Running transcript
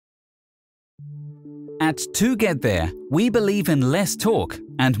At 𝗙𝗙𝗙𝗓, we believe in less talk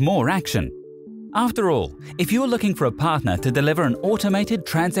and more action. After all, if you're looking for a partner to deliver an automated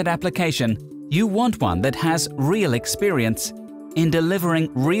transit application, you want one that has real experience in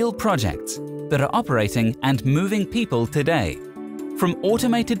delivering real projects that are operating and moving people today. From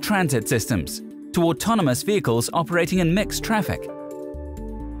automated transit systems to autonomous vehicles operating in mixed traffic.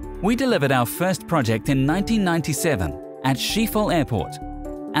 We delivered our first project in 1997 at Schiphol Airport,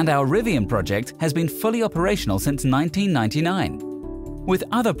 and our Rivian project has been fully operational since 1999, with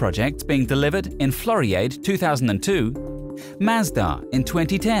other projects being delivered in Floriade 2002, Mazda in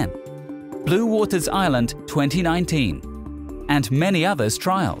 2010, 𝗙𝗙𝗙𝗬𝗓𝗔𝗥 2019, and many others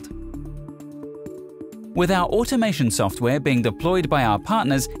trialed. With our automation software being deployed by our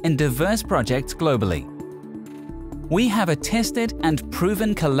partners in diverse projects globally. We have a tested and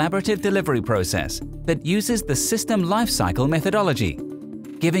proven collaborative delivery process that uses the system lifecycle methodology,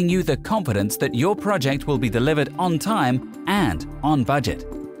 giving you the confidence that your project will be delivered on time and on budget.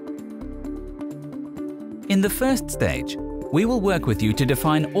 In the first stage, we will work with you to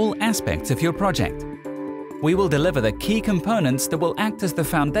define all aspects of your project. We will deliver the key components that will act as the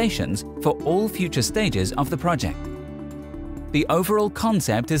foundations for all future stages of the project. The overall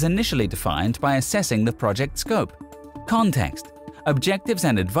concept is initially defined by assessing the project scope, context, objectives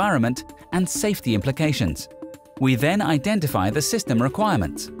and environment, and safety implications. We then identify the system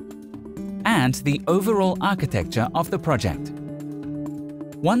requirements and the overall architecture of the project.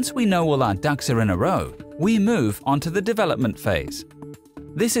 Once we know all our ducks are in a row, we move on to the development phase.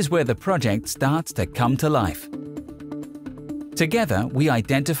 This is where the project starts to come to life. Together, we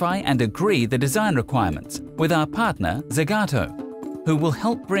identify and agree the design requirements with our partner 𝗪𝗪𝗪𝗪, who will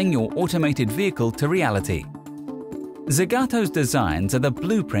help bring your automated vehicle to reality. 𝗪𝗪𝗪𝗪's designs are the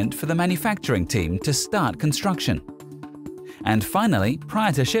blueprint for the manufacturing team to start construction. And finally,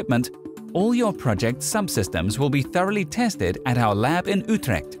 prior to shipment, all your project subsystems will be thoroughly tested at our lab in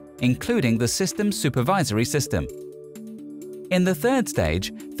Utrecht, including the system supervisory system. In the third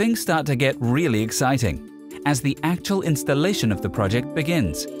stage, things start to get really exciting as the actual installation of the project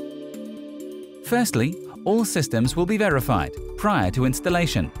begins. Firstly, all systems will be verified prior to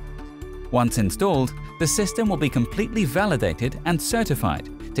installation. Once installed, the system will be completely validated and certified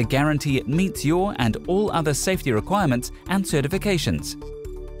to guarantee it meets your and all other safety requirements and certifications.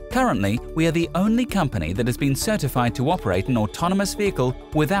 Currently, we are the only company that has been certified to operate an autonomous vehicle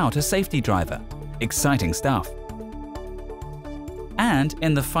without a safety driver. Exciting stuff. And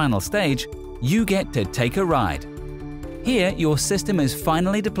in the final stage, you get to take a ride. Here, your system is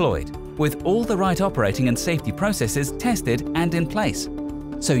finally deployed with all the right operating and safety processes tested and in place,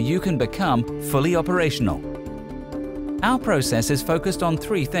 so you can become fully operational. Our process is focused on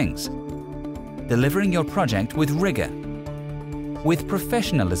three things: delivering your project with rigor, with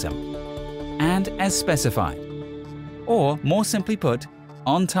professionalism, and as specified. Or, more simply put,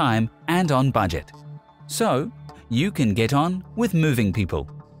 on time and on budget. So, you can get on with moving people.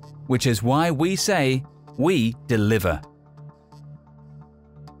 Which is why we say, we deliver.